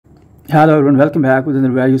Hello everyone, welcome back with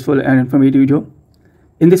another very useful and informative video.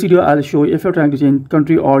 In this video, I'll show you if you're trying to change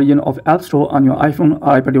country or region of App Store on your iPhone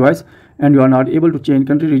or iPad device and you are not able to change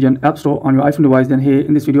country region App Store on your iPhone device, then here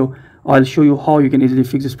in this video, I'll show you how you can easily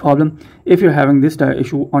fix this problem if you're having this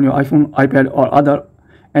issue on your iPhone, iPad or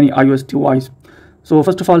any iOS device. So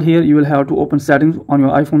first of all, here you will have to open settings on your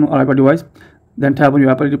iPhone or iPad device, then tap on your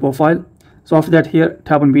Apple ID profile. So after that, here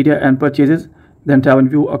tap on media and purchases, then tap on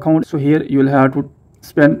view account. So here you will have to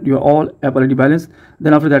spend your all Apple ID balance.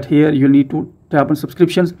 Then after that, here you'll need to tap on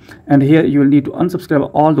subscriptions, and here you will need to unsubscribe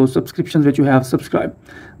all those subscriptions which you have subscribed.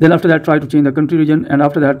 Then after that, try to change the country region, and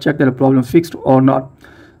after that check that the problem fixed or not.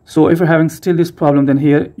 So if you're having still this problem, then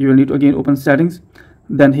here you will need to again open settings,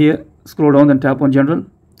 then here scroll down, then tap on general,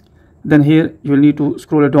 then here you will need to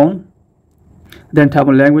scroll it down, then tap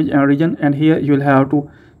on language and region, and here you will have to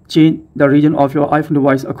change the region of your iPhone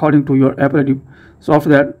device according to your Apple ID. So after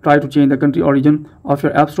that, try to change the country or region of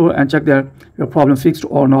your App Store and check that your problem fixed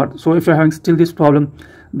or not. So if you're having still this problem,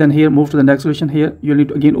 then here move to the next solution. Here you'll need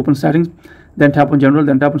to again open settings, then tap on general,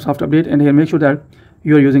 then tap on soft update, and here make sure that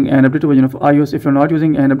you are using an updated version of iOS. If you're not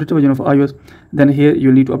using an updated version of iOS, then here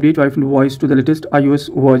you'll need to update your iPhone device to the latest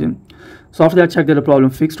iOS version. So after that, check that the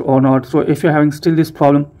problem fixed or not. So if you're having still this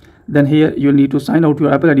problem, then here you'll need to sign out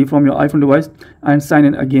your Apple ID from your iPhone device and sign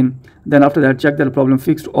in again. Then after that, check that the problem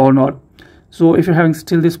fixed or not. So if you're having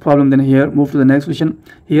still this problem, then here move to the next solution.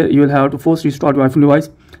 Here you will have to force restart your iPhone device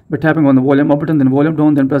by tapping on the volume up button, then volume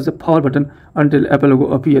down, then press the power button until Apple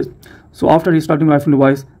logo appears. So after restarting your iPhone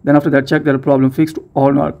device, then after that check that the problem fixed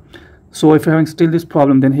or not. So if you're having still this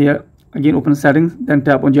problem, then here again open settings, then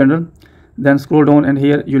tap on general, then scroll down, and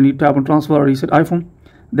here you'll need to tap on transfer or reset iPhone,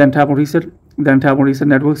 then tap on reset, then tap on reset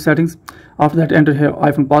network settings. After that, enter here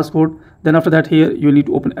iPhone passcode. Then after that, here you need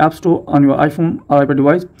to open App Store on your iPhone or iPad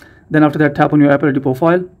device. Then after that, tap on your Apple ID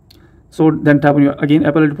profile. So then tap on your again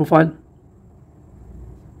Apple ID profile.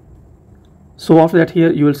 So after that,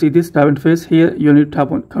 here you will see this tab interface. Here you need to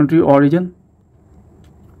tap on country or region.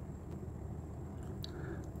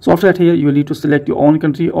 So after that, here you will need to select your own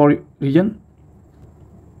country or region.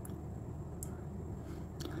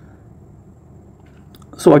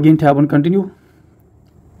 So again tap on continue.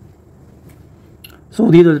 So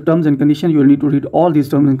these are the terms and conditions. You will need to read all these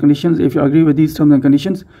terms and conditions. If you agree with these terms and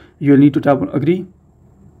conditions, you will need to tap on agree.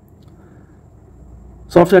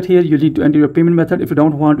 So after that, here you need to enter your payment method. If you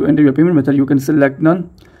don't want to enter your payment method, you can select none.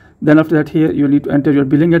 Then after that, here you need to enter your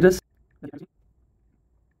billing address.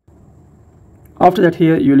 After that,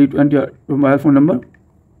 here you need to enter your mobile phone number.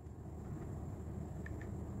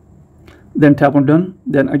 Then tap on done.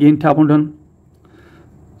 Then again tap on done.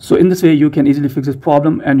 So in this way, you can easily fix this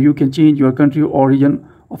problem and you can change your country or region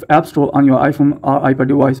of App Store on your iPhone or iPad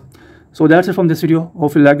device. So that's it from this video.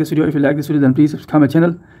 Hope you like this video. If you like this video, then please subscribe my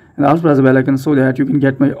channel and also press the bell icon so that you can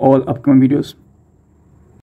get my all upcoming videos.